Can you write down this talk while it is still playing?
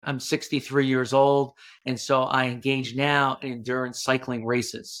I'm 63 years old. And so I engage now in endurance cycling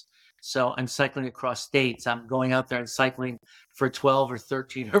races. So I'm cycling across states. I'm going out there and cycling for 12 or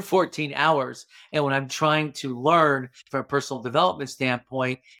 13 or 14 hours. And what I'm trying to learn from a personal development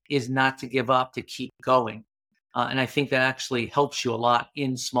standpoint is not to give up, to keep going. And I think that actually helps you a lot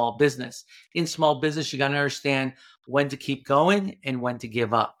in small business. In small business, you got to understand when to keep going and when to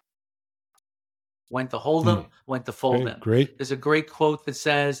give up, when to hold them, when to fold them. Great. There's a great quote that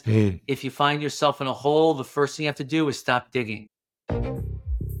says, if you find yourself in a hole, the first thing you have to do is stop digging.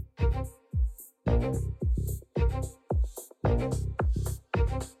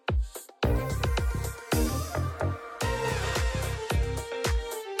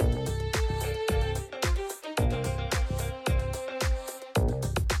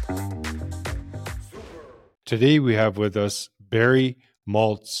 Today we have with us Barry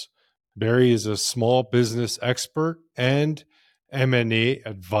Moltz. Barry is a small business expert and M&A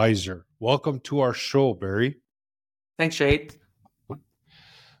advisor. Welcome to our show, Barry. Thanks, Shade.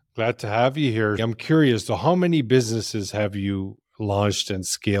 Glad to have you here. I'm curious, so how many businesses have you launched and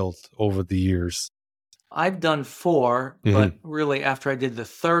scaled over the years? I've done 4, but really after I did the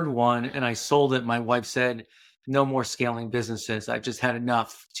third one and I sold it, my wife said, no more scaling businesses. I've just had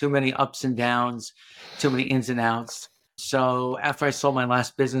enough. Too many ups and downs, too many ins and outs. So after I sold my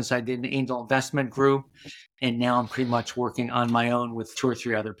last business, I did an angel investment group. And now I'm pretty much working on my own with 2 or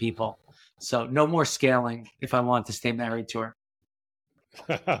 3 other people. So no more scaling if I want to stay married to her.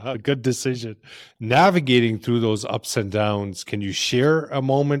 Good decision. Navigating through those ups and downs, can you share a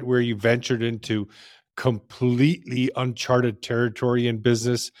moment where you ventured into completely uncharted territory in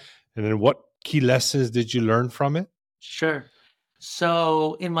business? And then what key lessons did you learn from it? Sure.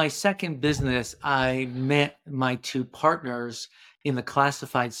 So in my second business, I met my 2 partners in the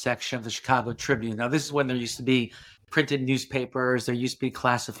classified section of the Chicago Tribune. Now, this is when there used to be printed newspapers, there used to be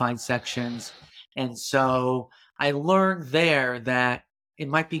classified sections. And so I learned there that it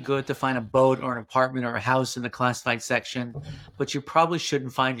might be good to find a boat or an apartment or a house in the classified section, but you probably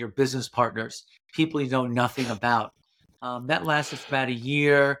shouldn't find your business partners, people you know nothing about. That lasted for about a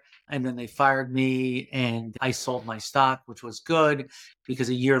year. And then they fired me and I sold my stock, which was good because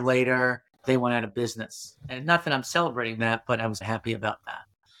a year later they went out of business. And not that I'm celebrating that, but I was happy about that.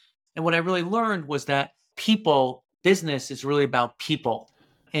 And what I really learned was that business is really about people.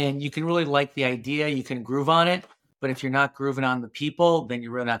 And you can really like the idea, you can groove on it, but if you're not grooving on the people, then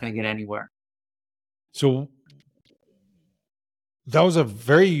you're really not going to get anywhere. So that was a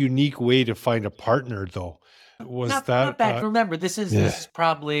very unique way to find a partner, though. Not bad. Remember, this is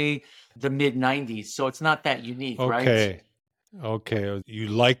probably the mid 90s, so it's not that unique, right? Okay. You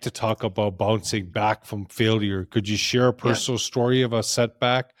like to talk about bouncing back from failure. Could you share a personal story of a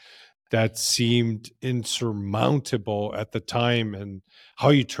setback that seemed insurmountable at the time and how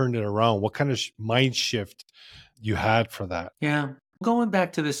you turned it around? What kind of mind shift you had for that? Yeah. Going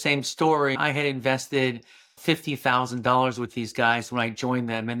back to the same story, I had invested $50,000 with these guys when I joined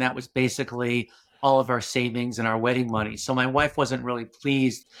them, and that was basically all of our savings and our wedding money. So my wife wasn't really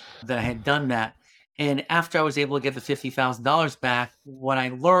pleased that I had done that. And after I was able to get the $50,000 back, what I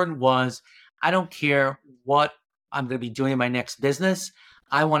learned was I don't care what I'm going to be doing in my next business.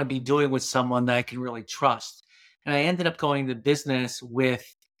 I want to be doing with someone that I can really trust. And I ended up going to business with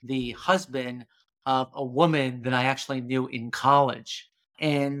the husband of a woman that I actually knew in college.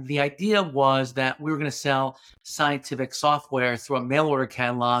 And the idea was that we were going to sell scientific software through a mail order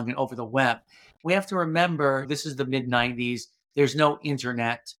catalog and over the web. We have to remember this is the mid 90s. There's no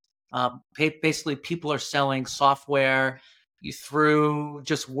internet. Basically, people are selling software through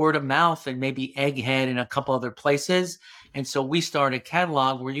just word of mouth and maybe Egghead and a couple other places. And so we started a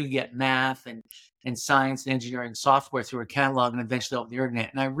catalog where you get math and science and engineering software through a catalog and eventually over the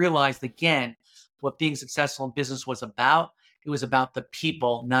internet. And I realized again, what being successful in business was about. It was about the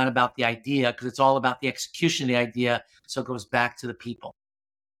people, not about the idea, because it's all about the execution of the idea. So it goes back to the people.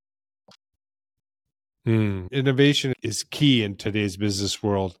 Innovation is key in today's business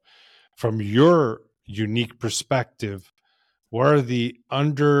world. From your unique perspective, what are the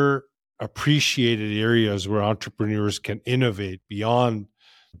underappreciated areas where entrepreneurs can innovate beyond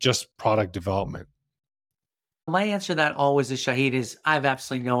just product development? My answer to that always is, Shahid, is I have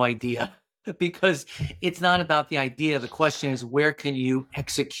absolutely no idea because it's not about the idea. The question is, where can you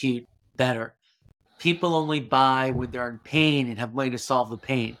execute better? People only buy when they're in pain and have money to solve the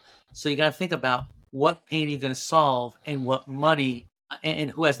pain. So you got to think about what pain are you going to solve and what money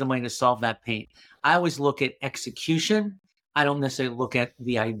and who has the money to solve that pain. I always look at execution. I don't necessarily look at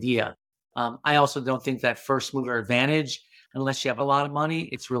the idea. I also don't think that first mover advantage, unless you have a lot of money,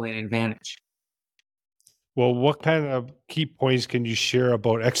 it's really an advantage. Well, what kind of key points can you share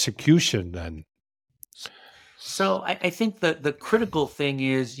about execution then? So I think that the critical thing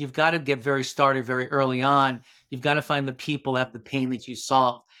is you've got to get very started very early on. You've got to find the people that have the pain that you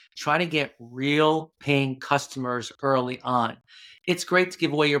solve. Try to get real paying customers early on. It's great to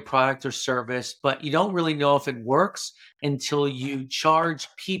give away your product or service, but you don't really know if it works until you charge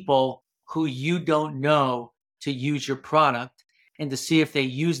people who you don't know to use your product and to see if they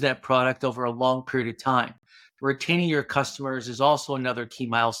use that product over a long period of time. Retaining your customers is also another key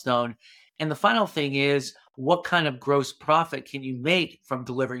milestone. And the final thing is, what kind of gross profit can you make from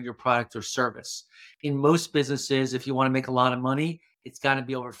delivering your product or service? In most businesses, if you want to make a lot of money, it's got to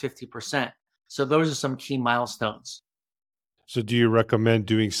be over 50%. So those are some key milestones. So, do you recommend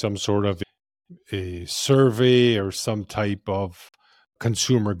doing some sort of a survey or some type of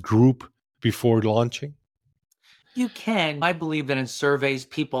consumer group before launching? You can. I believe that in surveys,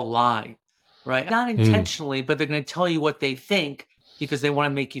 people lie, right? Not Mm. intentionally, but they're going to tell you what they think because they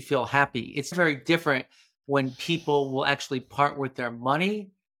want to make you feel happy. It's very different when people will actually part with their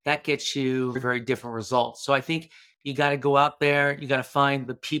money. That gets you very different results. So I think you got to go out there, you got to find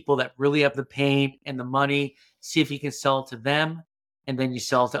the people that really have the pain and the money, see if you can sell it to them, and then you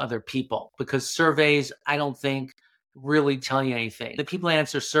sell it to other people. Because surveys, I don't think really tell you anything. The people that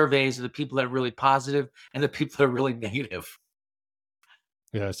answer surveys are the people that are really positive and the people that are really negative,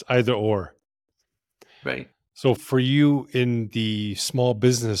 Yes, either or. right? So, for you in the small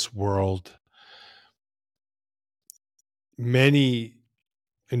business world, many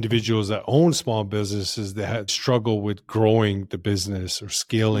individuals that own small businesses that had struggle with growing the business or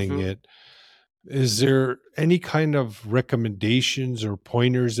scaling Mhm. it. Is there any kind of recommendations or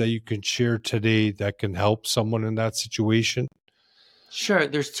pointers that you can share today that can help someone in that situation? Sure.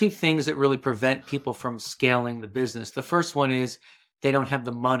 There's two things that really prevent people from scaling the business. The first one is they don't have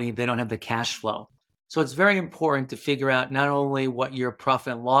the money, they don't have the cash flow. So it's very important to figure out not only what your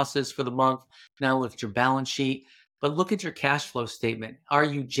profit and loss is for the month, now look at your balance sheet, but look at your cash flow statement. Are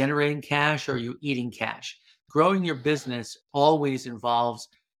you generating cash or are you eating cash? Growing your business always involves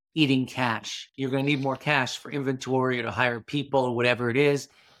eating cash. You're going to need more cash for inventory or to hire people or whatever it is.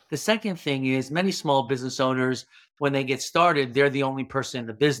 The second thing is many small business owners when they get started, they're the only person in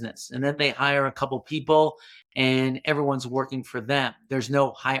the business. And then they hire a couple people and everyone's working for them. There's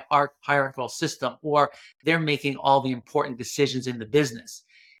no hierarchical system, or they're making all the important decisions in the business.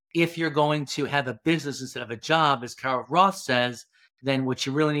 If you're going to have a business instead of a job, as Carol Roth says, then what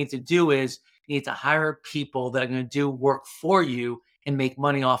you really need to do is you need to hire people that are going to do work for you and make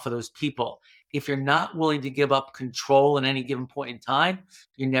money off of those people. If you're not willing to give up control at any given point in time,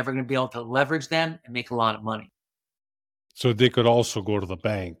 you're never going to be able to leverage them and make a lot of money. So they could also go to the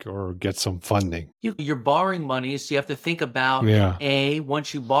bank or get some funding. You're borrowing money, so you have to think about Yeah.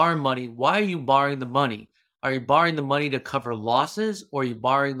 once you borrow money, why are you borrowing the money? Are you borrowing the money to cover losses, or are you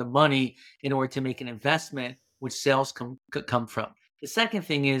borrowing the money in order to make an investment which sales could come from? The second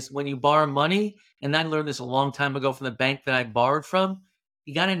thing is when you borrow money, and I learned this a long time ago from the bank that I borrowed from,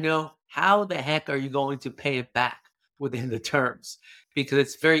 you got to know how the heck are you going to pay it back within the terms, because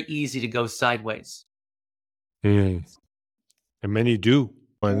it's very easy to go sideways. Mm. And many do.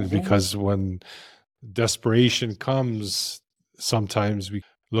 Mhm. Because when desperation comes, sometimes we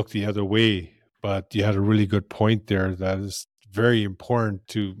look the other way. But you had a really good point there that is very important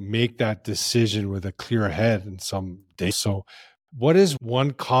to make that decision with a clear head in some days. So, what is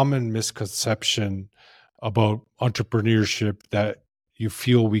one common misconception about entrepreneurship that you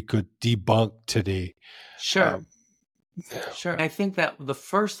feel we could debunk today? Sure. Um, Sure. I think that the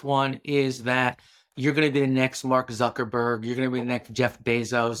first one is that you're going to be the next Mark Zuckerberg. You're going to be the next Jeff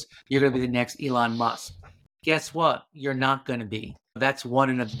Bezos. You're going to be the next Elon Musk. Guess what? You're not going to be. That's one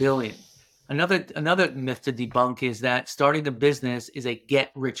in a billion. Another myth to debunk is that starting a business is a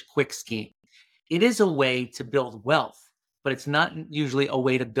get rich quick scheme. It is a way to build wealth, but it's not usually a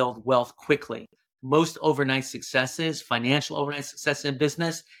way to build wealth quickly. Most overnight successes, financial overnight success in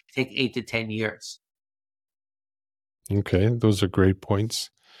business, take 8 to 10 years. okay, those are great points.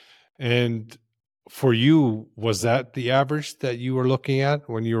 And for you, was that the average that you were looking at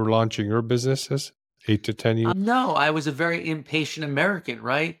when you were launching your businesses? 8 to 10 years? No, I was a very impatient American,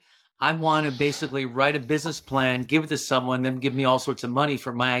 right? I want to basically write a business plan, give it to someone, then give me all sorts of money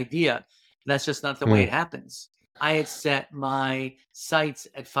for my idea. That's just not the way it Mm, happens. I had set my sights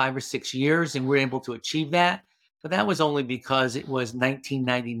at 5 or 6 years and we are able to achieve that. But that was only because it was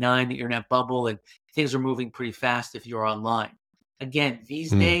 1999, the internet bubble, and things were moving pretty fast if you're online. Again,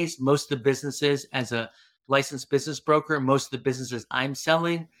 these mm, days, most of the businesses, as a licensed business broker, most of the businesses I'm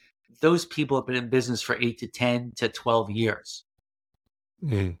selling, those people have been in business for 8 to 10 to 12 years.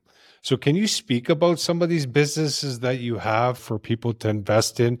 mm. So can you speak about some of these businesses that you have for people to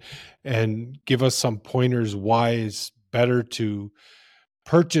invest in and give us some pointers why it's better to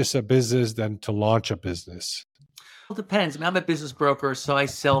purchase a business than to launch a business? Well, it depends. I mean, I'm a business broker, so I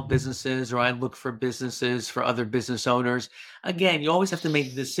sell businesses or I look for businesses for other business owners. Again, you always have to make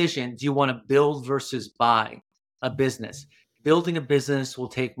the decision. Do you want to build versus buy a business? Building a business will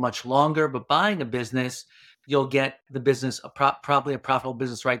take much longer, but buying a business, you'll get the business probably a profitable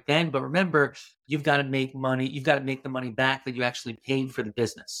business right then. But remember, you've got to make money. You've got to make the money back that you actually paid for the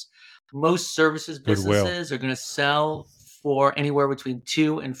business. Most services Goodwill. businesses are going to sell for anywhere between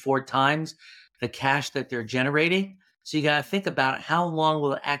 2 and 4 times the cash that they're generating. So you got to think about how long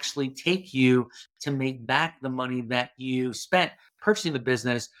will it actually take you to make back the money that you spent purchasing the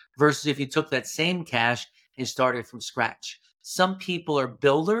business versus if you took that same cash and started from scratch. Some people are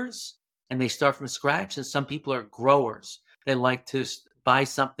builders and they start from scratch, and some people are growers. They like to buy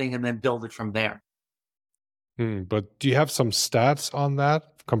something and then build it from there. But do you have some stats on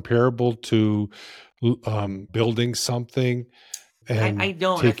that comparable to building something I and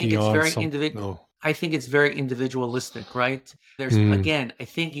don't. I think taking it's on very some? individual. No. I think it's very individualistic, right? There's Mm, again, I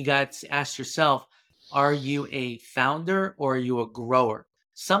think you got to ask yourself, are you a founder or are you a grower?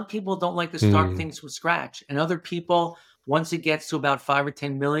 Some people don't like to start mm, things from scratch, and other people, once it gets to about 5 or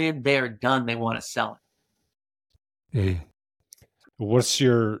 10 million, they are done. They want to sell it. mm. What's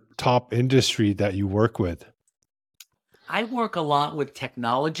your top industry that you work with? I work a lot with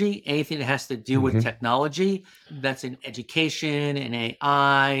technology, anything that has to do with Hmm. technology, that's in education and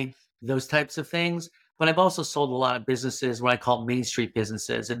AI, those types of things. But I've also sold a lot of businesses, what I call Main Street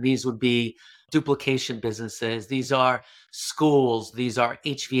businesses. And these would be duplication businesses. These are schools. These are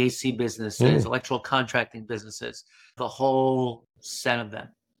HVAC businesses, Mm. electrical contracting businesses, the whole set of them.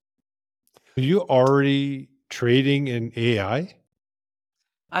 Are you already trading in AI?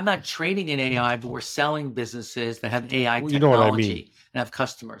 I'm not trading in AI, but we're selling businesses that have AI Well, you know what I mean. technology and have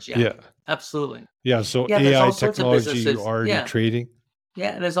customers. Yeah, Yeah. absolutely. Yeah. So Yeah, there's AI all sorts of technology, you businesses. already Yeah. trading?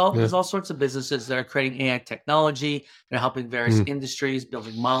 Yeah, there's all Yeah. there's all sorts of businesses that are creating AI technology. They're helping various Mm, industries,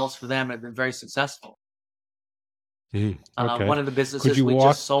 building models for them, and have been very successful. okay. One of the Could businesses you we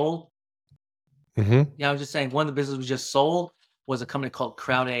just walk? sold, Hmm. yeah, I was just saying, one of the businesses we just sold was a company called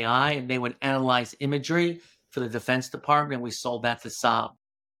Crowd AI, and they would analyze imagery for the Defense Department, and we sold that to Saab.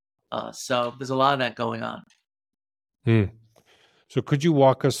 So there's a lot of that going on. Mm. So could you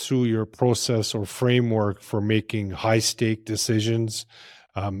walk us through your process or framework for making high stake decisions,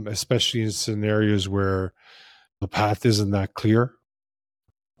 especially in scenarios where the path isn't that clear?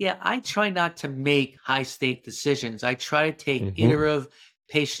 Yeah, I try not to make high stake decisions. I try to take Hmm. iterative,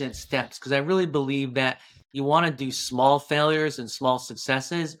 patient steps because I really believe that you want to do small failures and small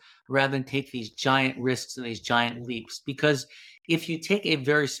successes rather than take these giant risks and these giant leaps. Because if you take a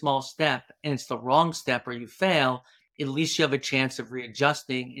very small step and it's the wrong step or you fail, at least you have a chance of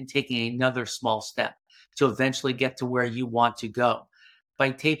readjusting and taking another small step to eventually get to where you want to go.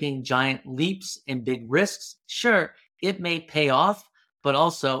 By taking giant leaps and big risks, sure, it may pay off, but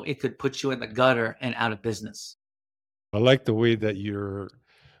also it could put you in the gutter and out of business. I like the way that you're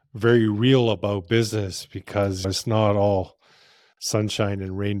very real about business because it's not all sunshine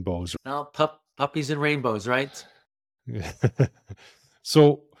and rainbows. Now, puppies and rainbows, right?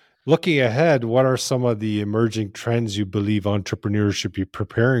 So, looking ahead, what are some of the emerging trends you believe entrepreneurs should be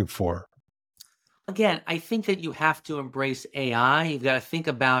preparing for? Again, I think that you have to embrace AI. You've got to think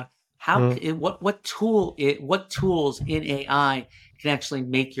about Mm, what tools in AI can actually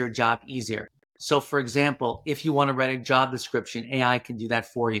make your job easier. So, for example, if you want to write a job description, AI can do that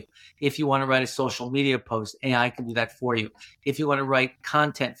for you. If you want to write a social media post, AI can do that for you. If you want to write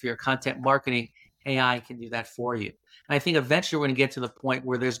content for your content marketing, AI can do that for you. And I think eventually we're going to get to the point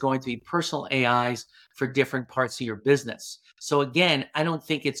where there's going to be personal AIs for different parts of your business. So again, I don't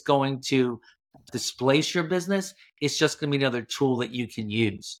think it's going to displace your business. It's just going to be another tool that you can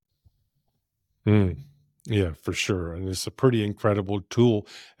use. mm. Yeah, for sure. And it's a pretty incredible tool,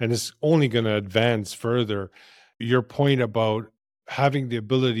 and it's only going to advance further. Your point about having the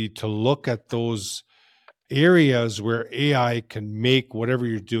ability to look at those areas where AI can make whatever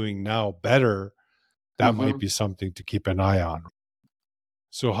you're doing now better, that might Hmm. be something to keep an eye on.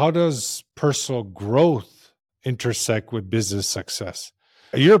 So, how does personal growth intersect with business success?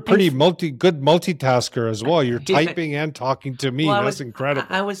 You're a I pretty good multitasker as well. You're yeah. typing and talking to Well, me. That's incredible.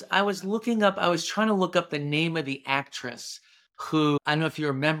 I was looking up. I was trying to look up the name of the actress who I don't know if you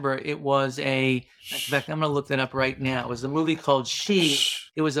remember. It was a. In fact, Shh, I'm going to look that up right now. It was a movie called She.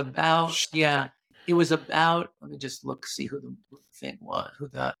 shh, It was about shh. yeah. It was about. Let me just look see who the thing was. Who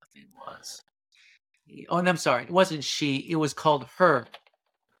that thing was. Oh, and I'm sorry. It wasn't She. It was called Her.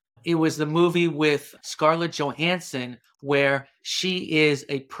 It was the movie with Scarlett Johansson where she is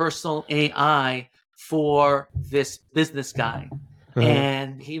a personal AI for this business guy. Uh-huh.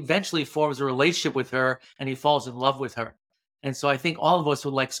 And he eventually forms a relationship with her and he falls in love with her. And so I think all of us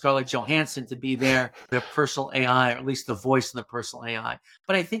would like Scarlett Johansson to be their personal AI, or at least the voice of the personal AI.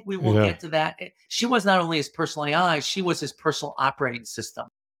 But I think we will Yeah. get to that. She was not only his personal AI, she was his personal operating system.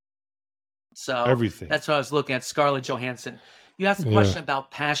 So Everything. that's what I was looking at, Scarlett Johansson. You asked a Yeah. question about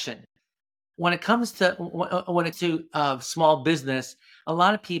passion. When it comes to when it's to small business, a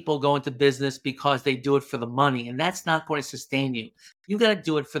lot of people go into business because they do it for the money, and that's not going to sustain you. You got to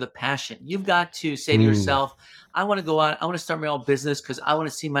do it for the passion. You've got to say to Mm. yourself, "I want to go out. I want to start my own business because I want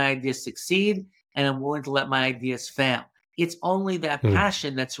to see my ideas succeed, and I'm willing to let my ideas fail." It's only that Mm.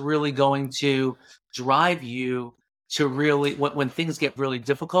 passion that's really going to drive you to really when things get really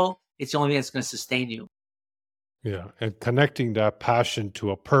difficult. It's the only thing that's going to sustain you. Yeah. And connecting that passion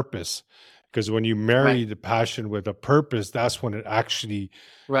to a purpose. Because when you marry Right. the passion with a purpose, that's when it actually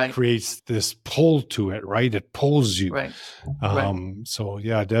Right. creates this pull to it, right? It pulls you. Right. Right. So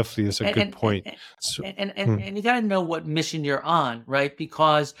yeah, definitely is a and good and point. and So, and, and, mm, and you got to know what mission you're on, right?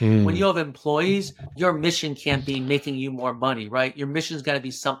 Because when mm, you have employees, your mission can't be making you more money, right? Your mission's got to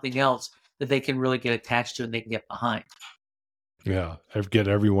be something else that they can really get attached to and they can get behind. yeah, get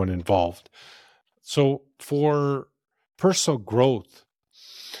everyone involved. So for personal growth,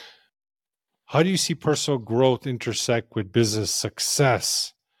 how do you see personal growth intersect with business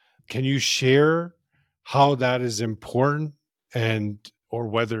success? Can you share how that is important and or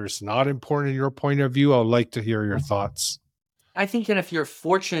whether it's not important in your point of view? I'd like to hear your thoughts. I think that if you're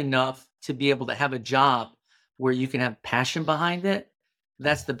fortunate enough to be able to have a job where you can have passion behind it,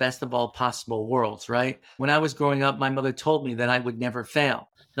 that's the best of all possible worlds, right? When I was growing up, my mother told me that I would never fail,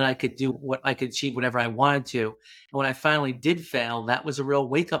 that I could do what I could achieve whatever I wanted to. And when I finally did fail, that was a real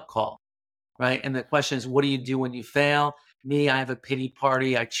wake up call, right? And the question is, what do you do when you fail? Me, I have a pity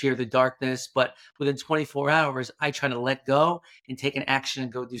party. I cheer the darkness, but within 24 hours, I try to let go and take an action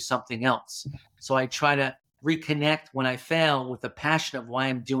and go do something else. So I try to reconnect when I fail with the passion of why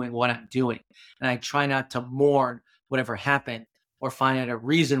I'm doing what I'm doing. And I try not to mourn whatever happened or find out a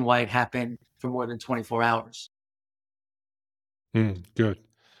reason why it happened for more than 24 hours. Good.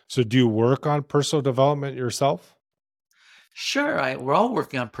 So do you work on personal development yourself? Sure, we're all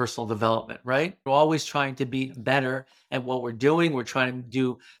working on personal development, right? We're always trying to be better at what we're doing. We're trying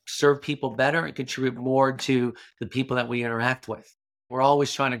to serve people better and contribute more to the people that we interact with. We're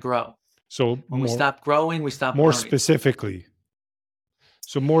always trying to grow. So When we stop growing, we stop more learning. specifically.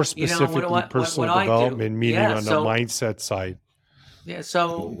 So more You know specifically personal what I do? development meaning Yeah. on the So mindset side. yeah.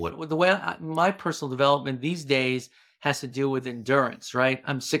 So the way my personal development these days has to do with endurance, right?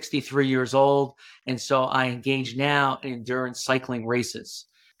 I'm 63 years old, and so I engage now in endurance cycling races.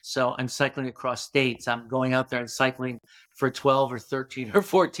 So I'm cycling across states. I'm going out there and cycling for 12 or 13 or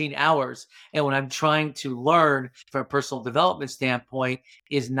 14 hours. And what I'm trying to learn from a personal development standpoint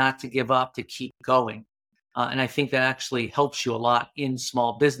is not to give up, to keep going. And I think that actually helps you a lot in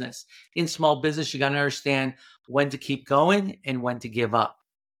small business. In small business, you got to understand when to keep going and when to give up,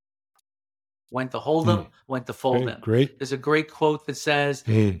 when to hold Mm. them, when to fold Okay, them. great. There's a great quote that says,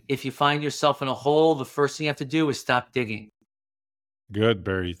 Mm. if you find yourself in a hole, the first thing you have to do is stop digging. Good,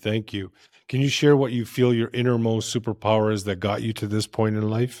 Barry. Thank you. Can you share what you feel your innermost superpower is that got you to this point in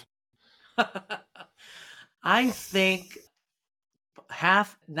life? I think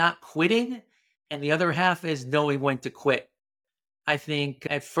half not quitting and the other half is knowing when to quit. I think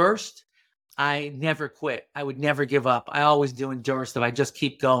at first, I never quit. I would never give up. I always do endurance stuff. I just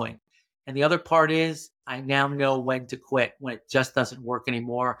keep going. And the other part is I now know when to quit, when it just doesn't work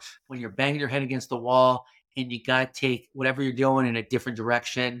anymore, when you're banging your head against the wall and you got to take whatever you're doing in a different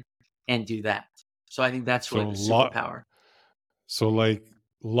direction and do that. So I think that's really So the superpower. like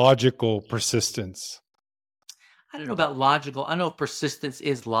logical persistence. I don't know about logical. I don't know if persistence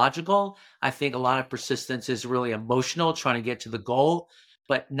is logical. I think a lot of persistence is really emotional, trying to get to the goal,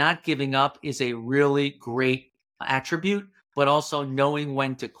 but not giving up is a really great attribute. But also knowing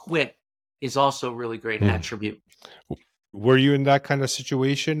when to quit is also a really great Mm. attribute. Were you in that kind of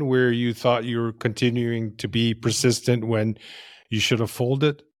situation where you thought you were continuing to be persistent when you should have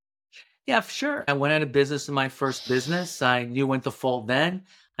folded? Yeah, for sure. I went out of business in my first business. I knew when to fold then.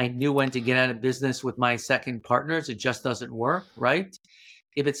 I knew when to get out of business with my second partners. It just doesn't work, right?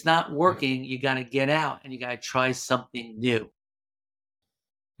 If it's not working, you got to get out and you got to try something new,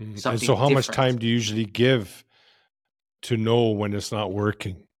 And so something how much different. time do you usually give to know when it's not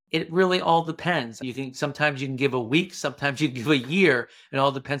working? It really all depends. Sometimes you can give a week, sometimes you can give a year. It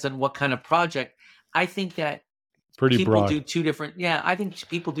all depends on what kind of project. I think that Pretty people broad. do two different, yeah, I think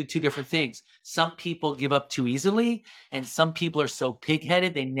people do two different things. Some people give up too easily, and some people are so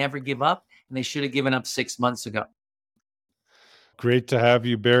pig-headed they never give up, and they should have given up 6 months ago. Great to have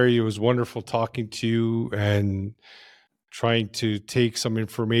you, Barry. It was wonderful talking to you and trying to take some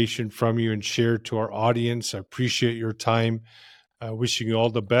information from you and share to our audience. I appreciate your time. Wishing you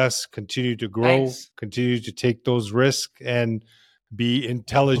all the best. Continue to grow, Thanks. continue to take those risks, and be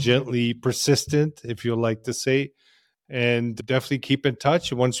intelligently persistent, if you like to say. And definitely keep in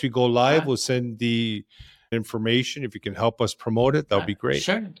touch. Once we go live, Uh, we'll send the information. If you can help us promote it, that'll be great.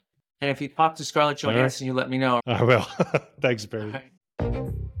 sure. And if you talk to Scarlett All right. Johansson, you let me know. I will. Thanks, All Barry.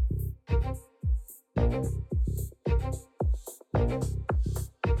 right.